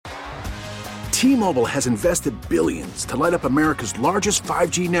T-Mobile has invested billions to light up America's largest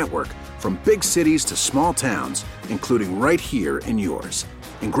 5G network, from big cities to small towns, including right here in yours.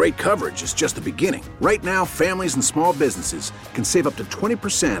 And great coverage is just the beginning. Right now, families and small businesses can save up to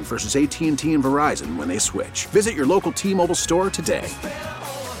 20% versus AT&T and Verizon when they switch. Visit your local T-Mobile store today.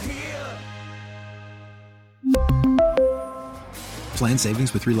 Plan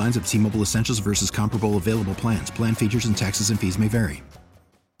savings with 3 lines of T-Mobile Essentials versus comparable available plans. Plan features and taxes and fees may vary.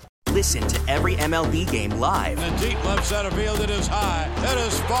 Listen to every MLB game live. In the deep left center field, it is high, it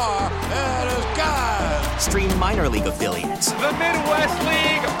is far, it is gone. Stream minor league affiliates. The Midwest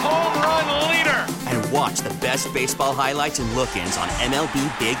League home run leader. And watch the best baseball highlights and look-ins on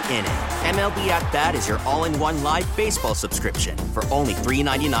MLB Big Inning. MLB At Bat is your all-in-one live baseball subscription for only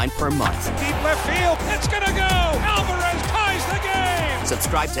 $3.99 per month. Deep left field, it's gonna go. Alvarez ties the game.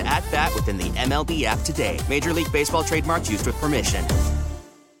 Subscribe to At Bat within the MLB app today. Major League Baseball trademarks used with permission.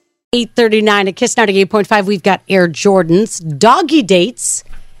 8:39 at Kiss 98.5. We've got Air Jordans, doggy dates,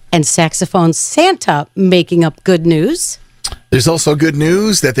 and saxophone Santa making up good news. There's also good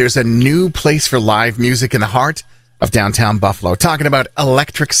news that there's a new place for live music in the heart of downtown Buffalo. Talking about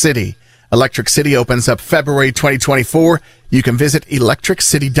Electric City. Electric City opens up February 2024. You can visit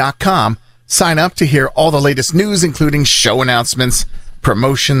electriccity.com. Sign up to hear all the latest news, including show announcements,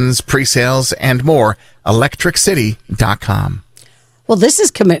 promotions, pre-sales, and more. electriccity.com. Well, this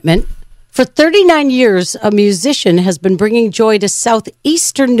is commitment. For 39 years, a musician has been bringing joy to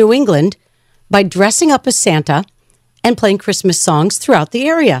southeastern New England by dressing up as Santa and playing Christmas songs throughout the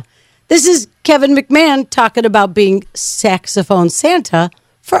area. This is Kevin McMahon talking about being saxophone Santa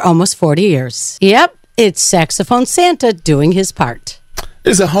for almost 40 years. Yep, it's saxophone Santa doing his part.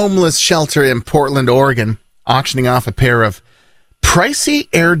 There's a homeless shelter in Portland, Oregon, auctioning off a pair of pricey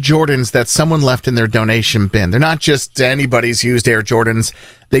Air Jordans that someone left in their donation bin. They're not just anybody's used Air Jordans.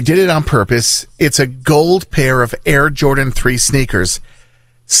 They did it on purpose. It's a gold pair of Air Jordan 3 sneakers.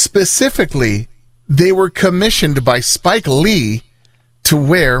 Specifically, they were commissioned by Spike Lee to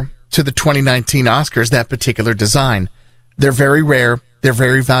wear to the 2019 Oscars, that particular design. They're very rare. They're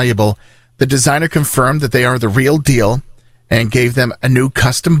very valuable. The designer confirmed that they are the real deal and gave them a new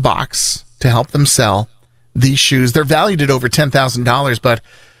custom box to help them sell these shoes. They're valued at over $10,000, but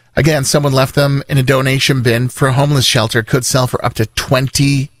again, someone left them in a donation bin for a homeless shelter. Could sell for up to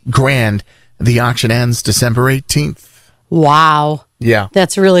 $20,000. The auction ends December 18th. Wow. Yeah.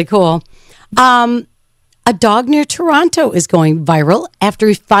 That's really cool. A dog near Toronto is going viral after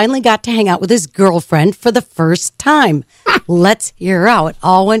he finally got to hang out with his girlfriend for the first time. Let's hear how it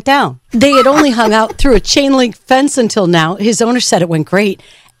all went down. They had only hung out through a chain link fence until now. His owner said it went great.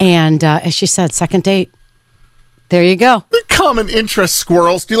 And as she said, second date. There you go. The common interest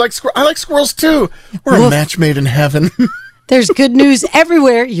squirrels. Do you like squirrels? I like squirrels too. We're a match made in heaven. There's good news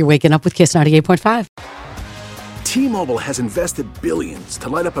everywhere. You're waking up with Kiss 98.5. T-Mobile has invested billions to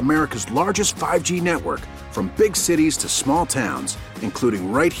light up America's largest 5G network, from big cities to small towns,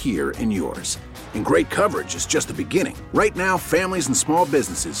 including right here in yours. And great coverage is just the beginning. Right now, families and small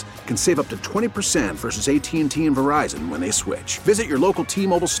businesses can save up to 20% versus AT&T and Verizon when they switch. Visit your local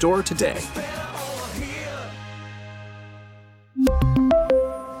T-Mobile store today.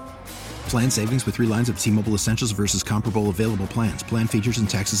 Plan savings with 3 lines of T-Mobile Essentials versus comparable available plans. Plan features and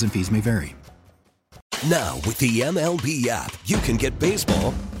taxes and fees may vary. Now, with the MLB app, you can get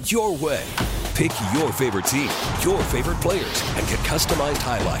baseball your way. Pick your favorite team, your favorite players, and get customized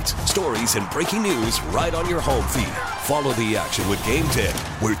highlights, stories, and breaking news right on your home feed. Follow the action with Game 10,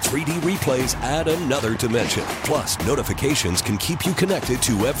 where 3D replays add another dimension. Plus, notifications can keep you connected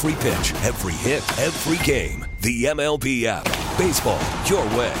to every pitch, every hit, every game. The MLB app. Baseball your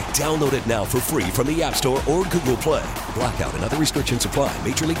way. Download it now for free from the App Store or Google Play. Blackout and other restrictions apply.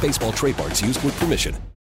 Major League Baseball trademarks used with permission.